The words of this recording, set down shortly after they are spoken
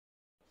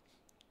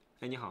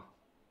哎，你好。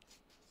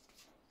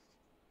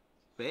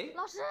喂，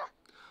老师，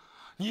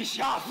你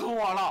吓死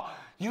我了！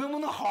你能不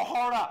能好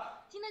好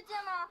的？听得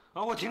见吗？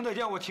啊，我听得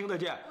见，我听得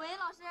见。喂，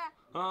老师。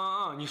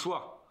你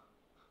说。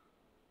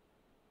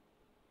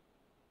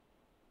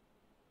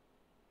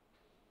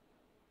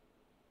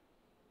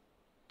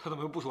他怎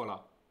么又不说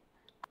了？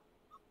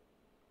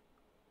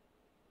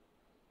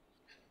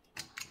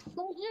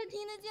老师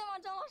听得见吗？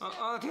张老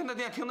师。听得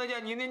见，听得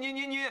见。你。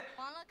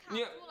完了，卡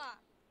住了。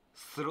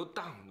slow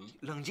down， 你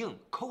冷静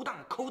 ，cool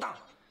down，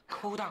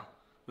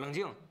冷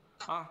静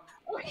啊。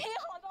OK，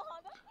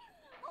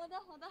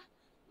 好的。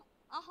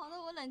好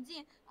的，我冷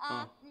静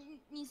啊。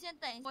你先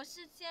等一下，我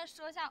是先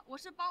说一下，我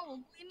是帮我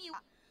闺蜜，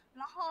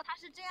然后她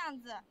是这样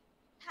子，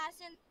她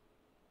现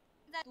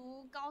在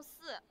读高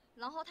4，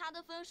然后她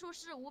的分数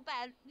是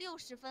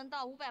560分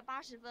到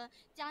580分，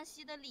江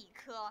西的理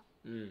科。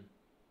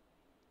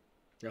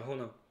然后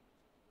呢？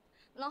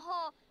然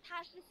后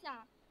她是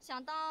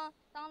想当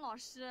老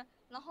师，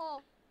然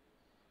后，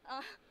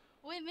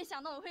我也没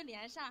想到我会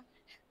连上，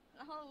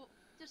然后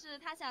就是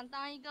她想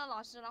当一个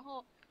老师，然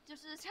后就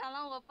是想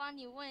让我帮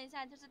你问一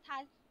下，就是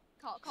她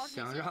考大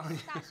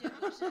学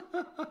不是？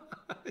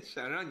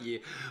想让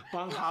你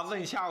帮她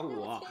问下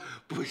我，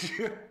不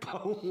是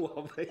帮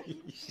我问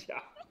一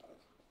下。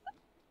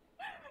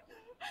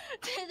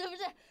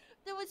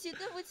对不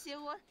起，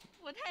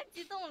我太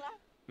激动了。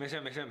没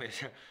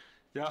事。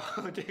然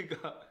后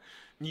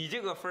你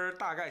这个分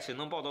大概是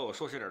能报到我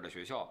硕士点的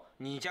学校。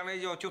你将来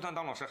就算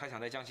当老师，还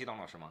想在江西当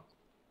老师吗？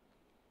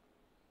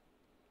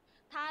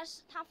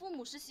他父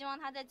母是希望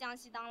他在江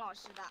西当老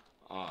师的。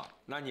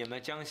那你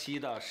们江西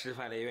的师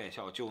范类院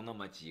校就那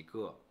么几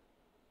个，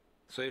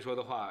所以说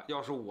的话，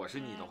要是我是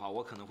你的话，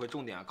我可能会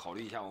重点考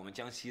虑一下我们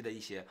江西的一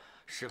些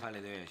师范类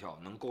的院校，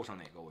能够上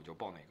哪个我就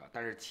报哪个，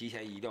但是提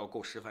前一定要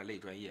够师范类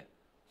专业，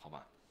好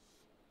吧？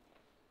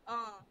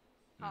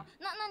好，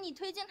那你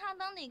推荐他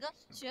当哪个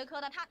学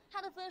科的？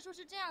他的分数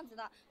是这样子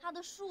的，他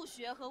的数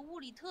学和物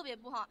理特别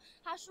不好，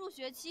他数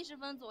学70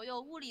分左右，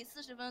物理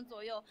40分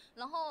左右，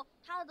然后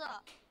他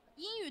的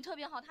英语特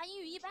别好，他英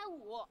语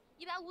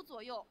150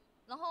左右，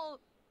然后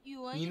语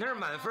文你那儿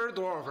满分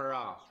多少分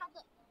啊？他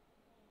的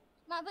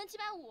满分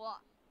750。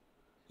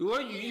我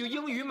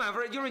英语满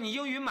分，就是你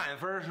英语满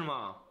分是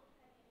吗？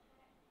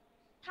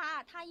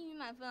他英语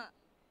满分，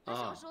他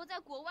小时候在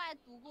国外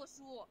读过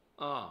书。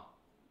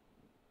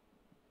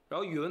然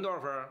后语文多少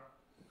分？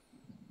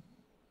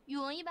语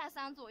文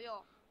130左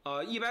右。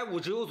150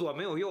只有左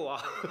没有右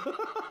啊。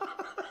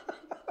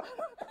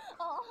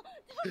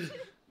对不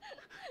起。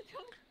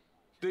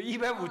对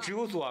，150只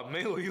有左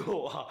没有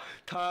右啊，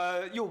他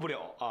右不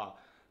了啊，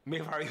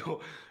没法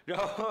右。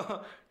然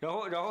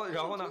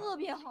后呢？特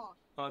别好。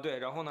对，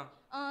然后呢？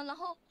然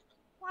后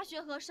化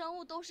学和生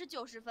物都是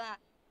90分。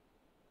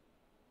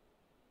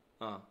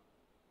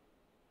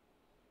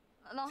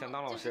想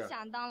当老师。就是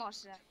想当老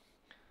师。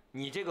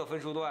你这个分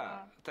数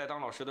段在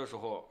当老师的时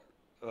候，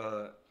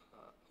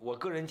我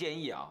个人建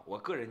议，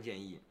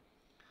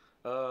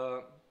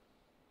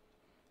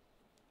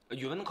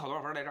语文能考多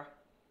少分来着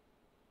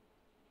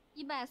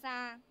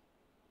？130。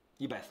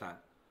130，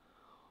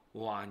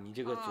哇，你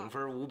这个总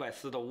分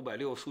540到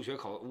560，数学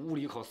物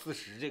理考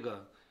40，这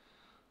个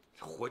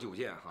活久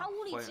见哈。他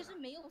物理其实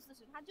没有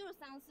40，他就是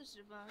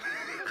30-40分。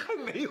还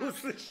没有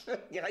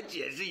40，你还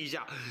解释一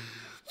下，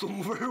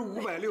总分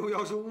560，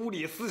要是物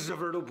理40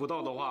分都不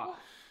到的话。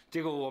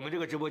我们这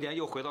个直播间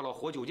又回到了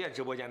活久见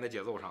直播间的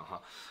节奏上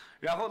哈，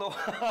然后的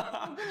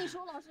话，我跟你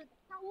说，老师，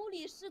他物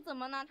理是怎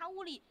么呢？他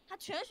物理他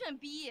全选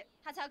B，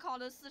 他才考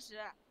的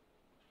40。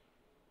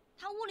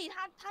他物理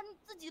他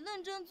自己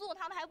认真做，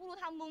他还不如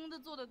他蒙的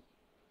做的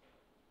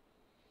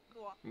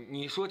多。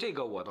你说这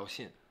个我倒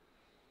信，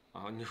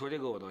你说这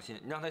个我倒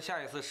信，你让他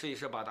下一次试一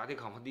试，把答题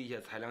考分地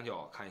下踩2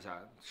脚看一下，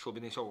说不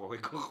定效果会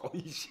更好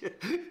一些。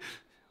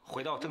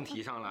回到正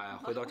题上来，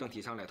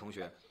同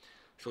学。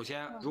首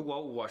先，如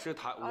果我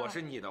是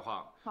你的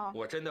话，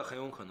我真的很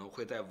有可能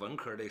会在文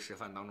科类师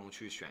范当中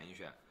去选一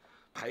选，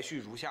排序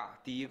如下：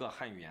第一个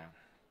汉语言，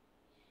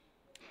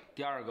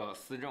第二个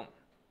思政，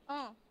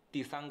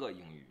第三个英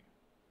语。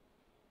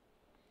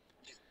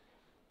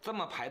这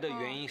么排的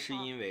原因是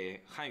因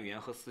为汉语言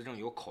和思政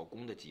有考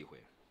公的机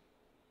会，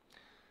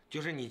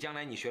就是你将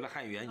来你学了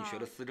汉语言，你学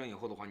了思政以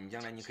后的话，你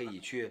将来你可以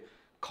去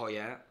考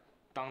研。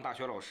当大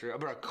学老师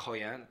不是考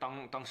研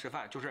当师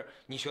范，就是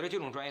你学了这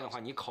种专业的话，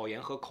你考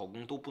研和考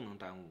公都不能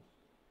耽误。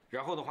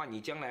然后的话，你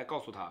将来告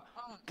诉他，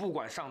不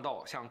管上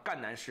到像赣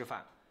南师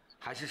范，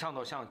还是上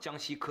到像江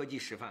西科技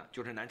师范，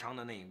就是南昌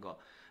的那一个，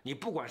你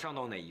不管上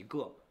到哪一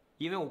个，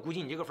因为我估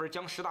计你这个分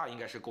江师大应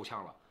该是够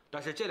呛了，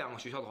但是这2个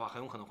学校的话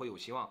很有可能会有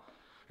希望。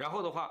然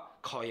后的话，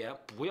考研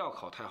不要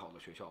考太好的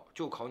学校，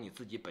就考你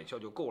自己本校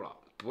就够了。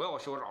不要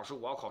说老师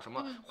我要考什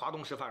么华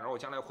东师范，然后我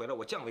将来回来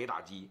我降维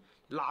打击，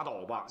拉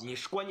倒吧！你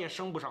关键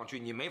升不上去，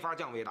你没法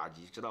降维打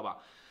击，知道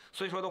吧？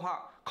所以说的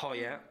话，考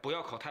研不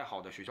要考太好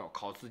的学校，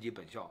考自己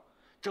本校，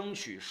争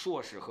取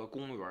硕士和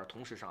公务员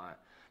同时上岸。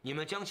你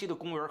们江西的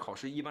公务员考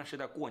试一般是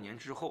在过年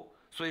之后，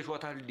所以说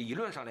它理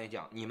论上来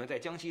讲，你们在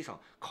江西省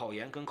考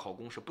研跟考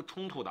公是不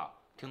冲突的。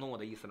听懂我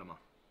的意思了吗？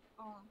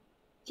哦，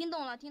听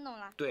懂了，听懂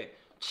了。对，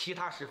其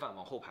他师范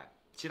往后排，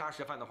其他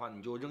师范的话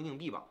你就扔硬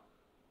币吧，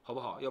好不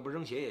好？要不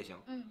扔鞋也行。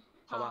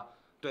好吧。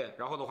对，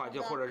然后的话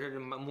就或者是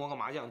摸个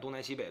麻将，东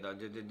南西北的，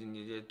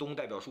你这东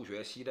代表数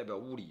学，西代表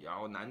物理，然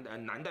后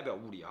南代表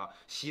物理哈，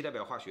西代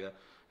表化学，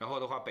然后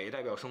的话北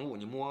代表生物，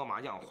你摸个麻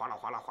将，哗啦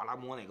哗啦哗啦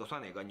摸哪个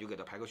算哪个，你就给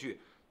它排个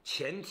序。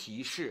前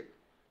提是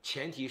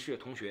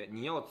同学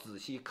你要仔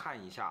细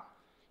看一下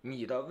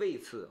你的位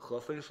次和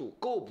分数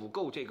够不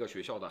够这个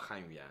学校的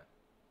汉语言，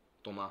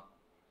懂吗？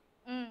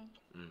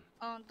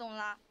懂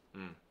了。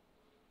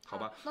好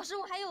吧。老师，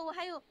我还有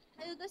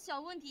一个小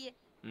问题。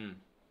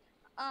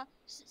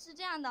是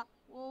这样的，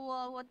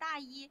我大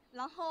一，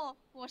然后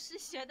我是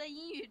学的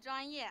英语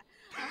专业，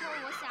然后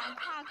我想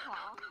跨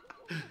考。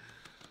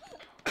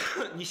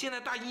你现在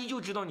大一就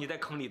知道你在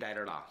坑里待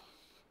着了。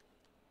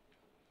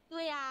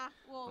对呀，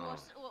我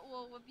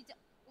比较，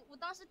我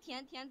当时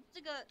填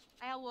这个，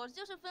哎呀，我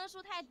就是分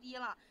数太低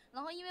了。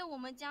然后因为我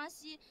们江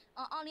西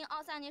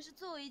，2023年是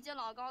最后一届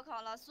老高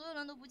考了，所有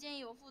人都不建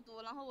议我复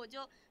读，然后我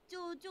就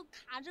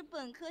卡着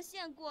本科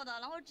线过的，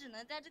然后只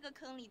能在这个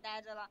坑里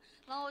待着了，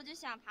然后我就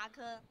想爬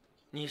坑。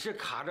你是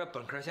卡着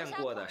本科线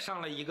过的，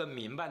上了一个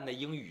民办的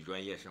英语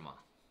专业是吗？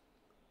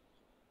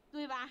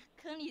对吧？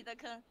坑里的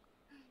坑。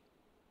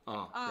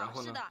然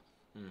后呢？是的。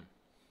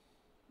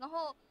然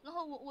后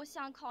我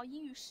想考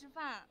英语师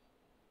范，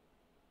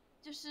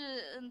就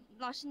是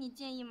老师你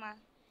建议吗？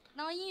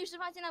然后英语师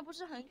范现在不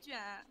是很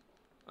卷。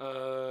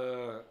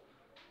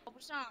考不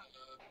上。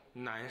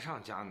难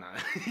上加难，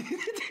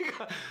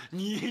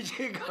你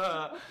这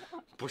个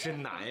不是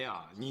难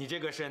呀，你这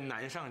个是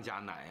难上加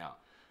难呀。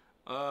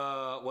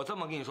我这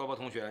么跟你说吧，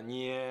同学，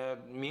你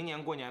明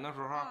年过年的时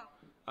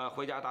候，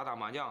回家打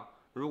麻将。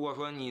如果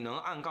说你能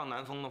按杠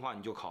南风的话，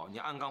你就考；你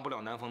按杠不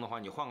了南风的话，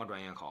你换个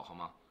专业考，好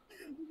吗？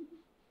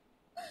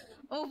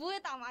我不会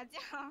打麻将。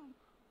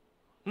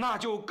那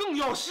就更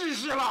要试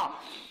试了。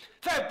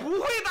在不会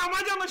打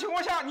麻将的情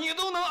况下，你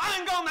都能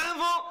按杠南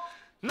风，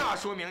那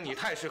说明你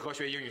太适合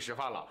学英语师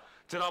范了，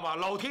知道吧？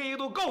老天爷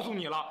都告诉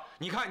你了，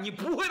你看你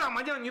不会打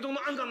麻将，你都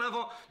能按杠南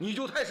风，你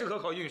就太适合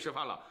考英语师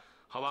范了，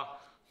好吧？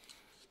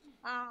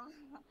那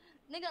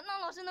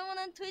老师能不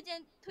能推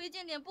荐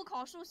点不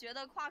考数学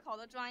的跨考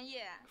的专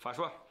业？法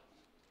硕。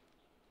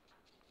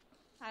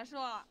法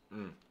硕。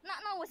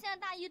那我现在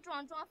大一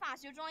转法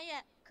学专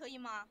业可以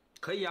吗？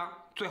可以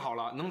啊，最好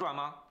了，能转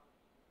吗？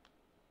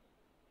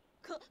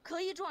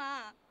可以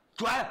转。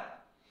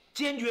转，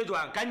坚决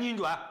转，赶紧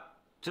转，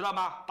知道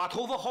吧？把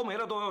头发薅没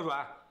了都要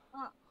转。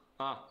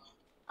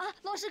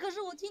老师，可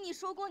是我听你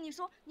说过，你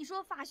说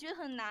法学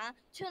很难，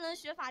却能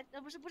学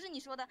不是你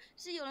说的，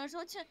是有人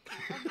说是法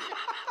学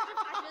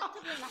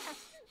特别难。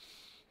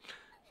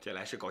这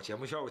来是搞节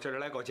目效果，这是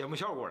来搞节目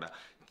效果的。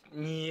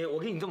我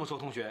跟你这么说，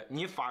同学，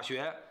你法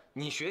学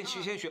你先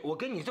学，我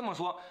跟你这么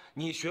说，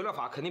你学了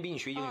法肯定比你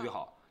学英语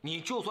好。你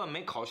就算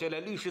没考下来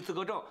律师资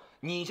格证，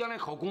你将来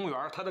考公务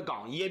员，他的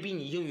岗也比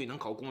你英语能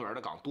考公务员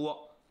的岗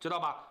多，知道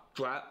吧？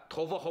转，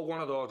头发薅光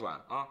了都要转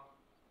啊！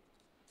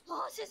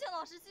好，谢谢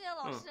老师，谢谢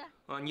老师。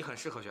你很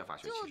适合学法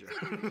学，其实。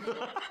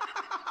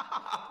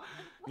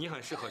你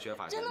很适合学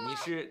法学，你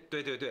是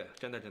对，真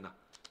的。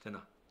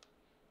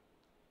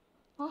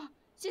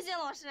谢谢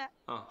老师。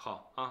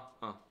好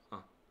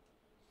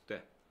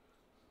对。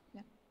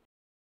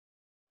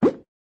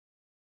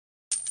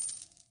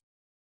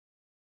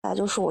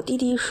就是我弟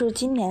弟是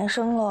今年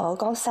升了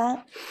高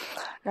3，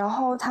然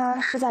后他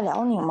是在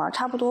辽宁嘛，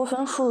差不多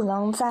分数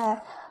能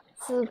在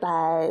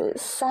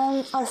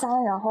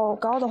423，然后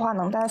高的话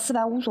能在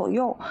450左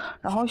右，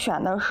然后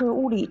选的是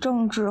物理、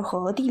政治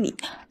和地理。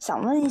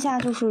想问一下，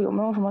就是有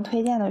没有什么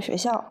推荐的学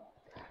校？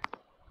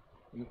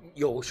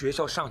有学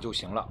校上就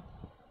行了，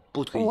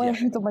不推荐。我也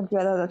是这么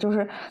觉得的，就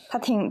是他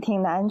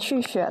挺难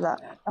去学的。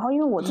然后因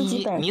为我自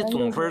己本身、你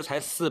总分才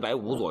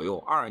450左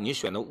右，2你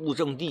选的物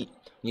政地，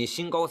你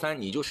新高3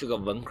你就是个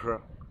文科，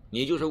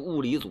你就是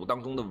物理组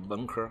当中的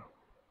文科。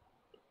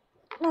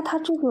那他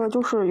这个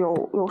就是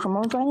有什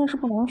么专业是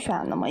不能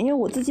选的吗？因为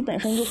我自己本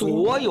身就是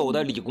所有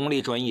的理工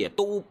类专业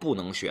都不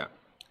能选，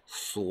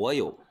所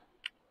有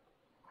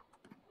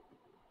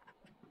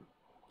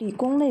理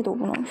工类都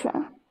不能选。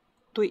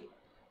对，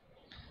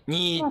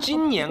你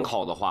今年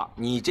考的话，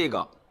你这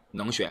个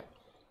能选，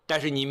但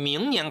是你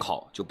明年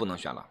考就不能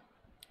选了。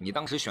你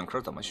当时选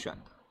科怎么选的？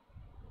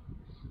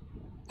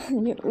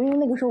因为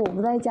那个时候我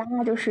不在家，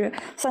就是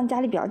算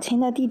家里比较亲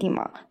的弟弟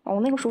嘛。我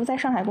那个时候在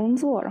上海工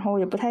作，然后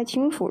也不太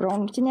清楚。然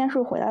后今年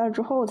是回来了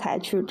之后才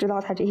去知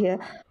道他这些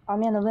方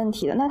面的问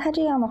题的。那他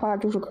这样的话，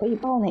就是可以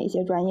报哪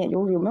些专业？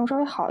就是有没有稍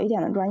微好一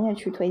点的专业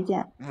去推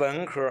荐？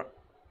文科，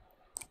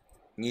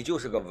你就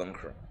是个文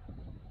科。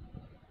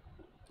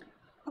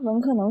文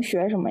科能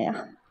学什么呀？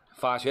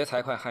法学、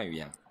财会、汉语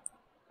言。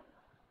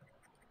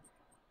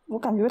我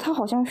感觉他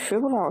好像学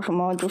不了什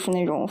么，就是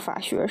那种法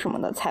学什么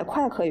的，财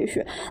会可以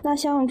学。那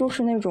像就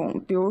是那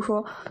种，比如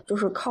说，就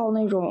是靠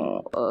那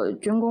种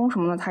军工什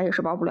么的，他也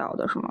是报不了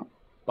的，是吗？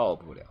报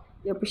不了，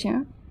也不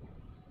行。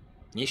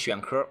你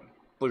选科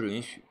不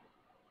允许。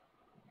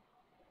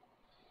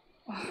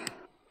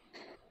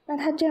那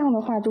他这样的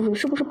话，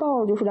是不是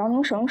报就是辽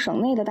宁省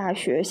内的大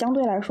学，相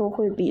对来说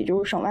会比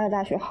就是省外的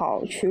大学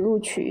好去录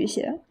取一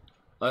些？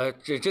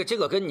这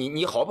个跟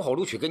你好不好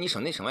录取跟你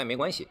省内省外没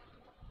关系，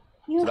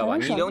知道吧？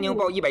你辽宁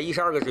报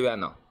112个志愿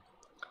呢，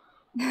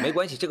没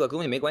关系，这个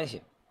东西没关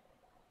系。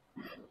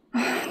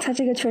他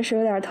这个确实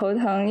有点头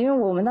疼，因为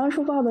我们当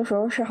初报的时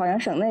候是好像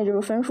省内就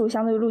是分数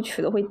相对录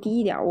取的会低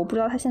一点，我不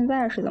知道他现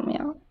在是怎么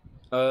样。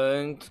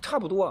差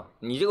不多，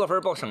你这个分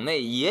报省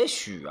内，也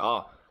许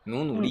啊，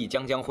努力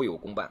将会有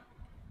公办。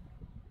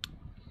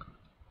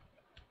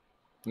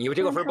你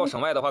这个分报省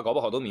外的话，搞不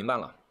好都民办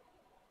了。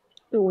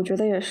对，我觉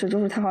得也是，就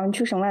是他好像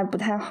去省外不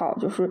太好，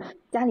就是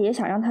家里也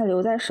想让他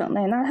留在省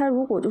内。那他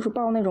如果就是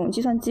报那种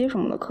计算机什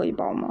么的，可以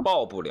报吗？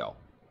报不了，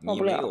你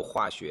没有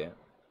化学。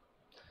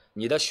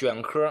你的选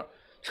科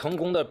成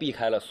功的避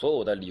开了所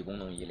有的理工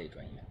农一类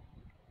专业。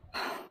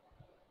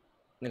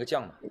那个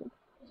酱呢？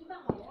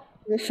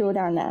这个是有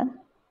点难。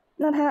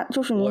那他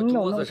就是您有没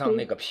有桌子上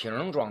那个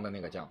瓶装的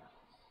那个酱？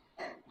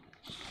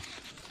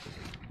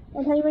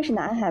那他因为是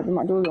男孩子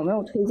嘛，就是有没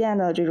有推荐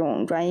的这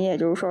种专业，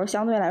就是说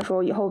相对来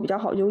说以后比较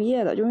好就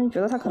业的？就是你觉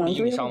得他可能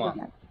就业上吗？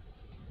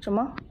什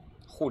么？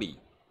护理。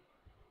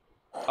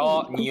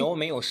哦，你有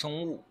没有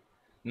生物？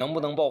能不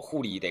能报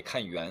护理得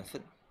看缘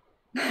分。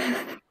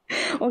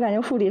我感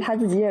觉护理他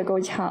自己也够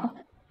呛。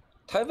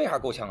他为啥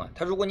够呛啊？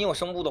他如果你有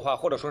生物的话，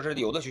或者说是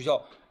有的学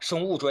校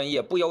生物专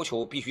业不要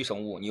求必须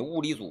生物，你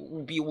物理组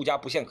物 B 物加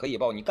不限可以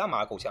报，你干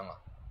嘛够呛啊？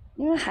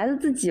因为孩子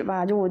自己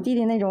吧，就我弟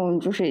弟那种，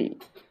就是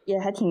也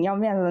还挺要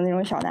面子的那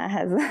种小男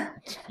孩子。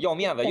要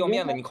面子，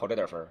你考这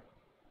点分。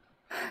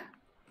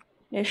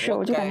也是，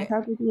我就感觉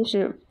他估计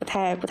是不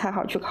太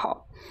好去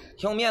考。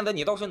要面子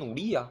你倒是努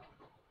力呀，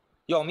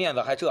要面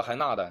子还这还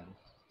那的。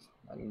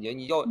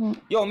你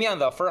要面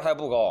子分还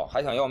不高，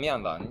还想要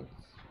面子。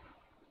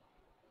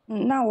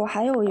那我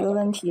还有一个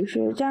问题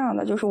是这样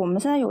的，就是我们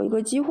现在有一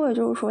个机会，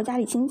就是说家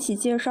里亲戚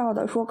介绍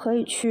的，说可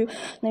以去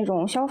那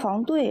种消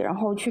防队，然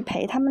后去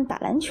陪他们打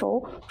篮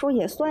球，说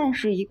也算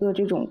是一个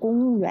这种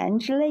公务员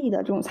之类的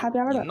这种擦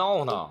边的。你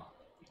闹呢？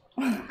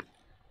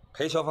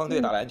陪消防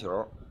队打篮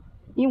球？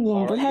因为我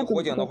们不太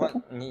火警的话，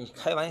你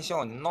开玩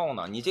笑，你闹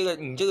呢？你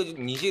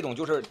这种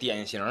就是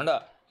典型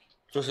的，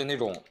就是那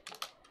种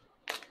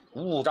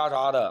呜呜喳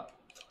喳的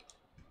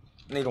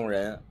那种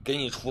人给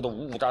你出的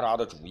呜呜喳喳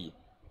的主意。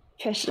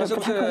确实，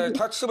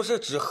他是不是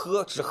只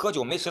喝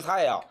酒没吃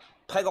菜呀？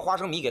拍个花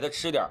生米给他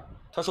吃点，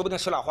他说不定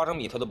吃俩花生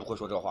米他都不会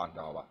说这话，你知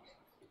道吧？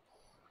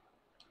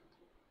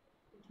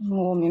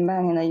我明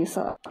白您的意思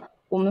了。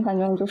我们反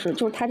正就是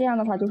他这样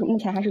的话，就是目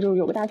前还是就是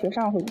有个大学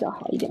上会比较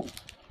好一点。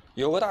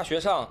有个大学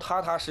上，踏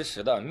踏实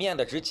实的，面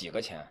的值几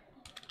个钱？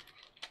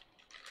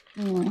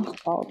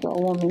好的，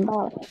我明白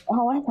了。然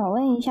后我还想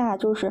问一下，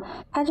就是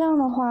他这样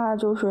的话，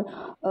就是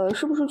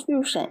是不是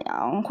去沈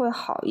阳会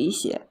好一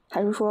些，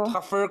还是说他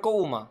分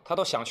够吗？他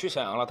都想去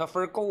沈阳了，他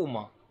分够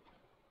吗？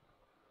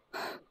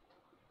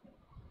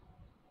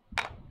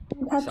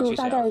他就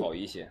大概好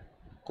一些，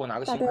给我拿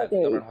个新筷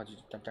子，要不然的话就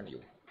占着油。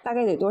大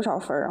概得多少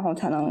分，然后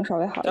才能稍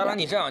微好一点？当然，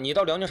你这样，你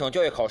到辽宁省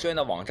教育考试院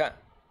的网站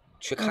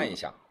去看一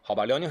下，好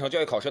吧？辽宁省教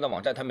育考试院的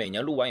网站，它每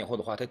年录完以后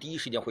的话，它第一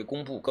时间会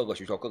公布各个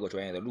学校各个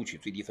专业的录取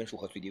最低分数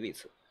和最低位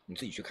次，你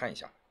自己去看一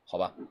下，好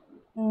吧？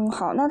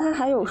好，那他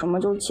还有什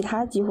么就是其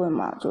他机会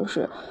吗？就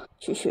是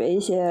去学一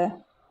些。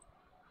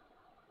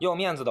要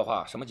面子的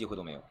话，什么机会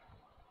都没有。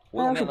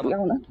我有面子吗？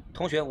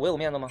同学，我有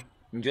面子吗？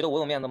你觉得我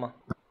有面子吗？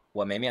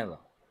我没面子。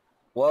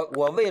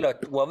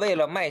我为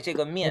了卖这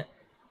个面，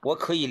我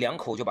可以2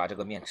口就把这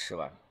个面吃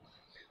完。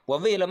我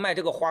为了卖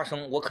这个花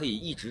生，我可以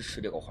一直吃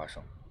这个花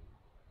生。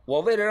我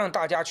为了让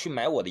大家去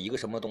买我的一个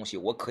什么东西，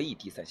我可以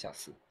低三下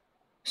四。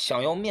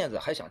想要面子，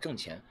还想挣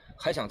钱，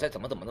还想再怎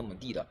么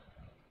地的，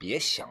别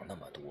想那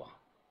么多，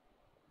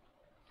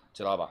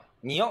知道吧？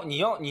你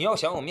要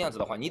想有面子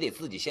的话，你得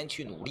自己先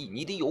去努力，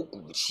你得有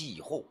骨气，以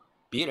后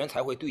别人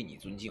才会对你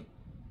尊敬。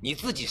你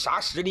自己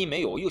啥实力没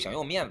有，又想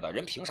要面子，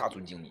人凭啥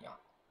尊敬你啊？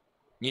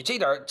你这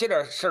点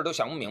事儿都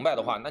想不明白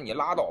的话，那你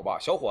拉倒吧，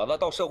小伙子，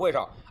到社会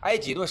上挨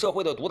几顿社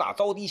会的毒打，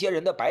遭一些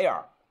人的白眼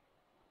儿，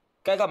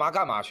该干嘛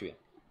干嘛去。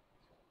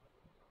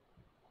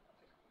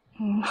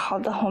好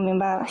的，我明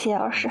白了，谢谢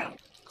老师。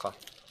好。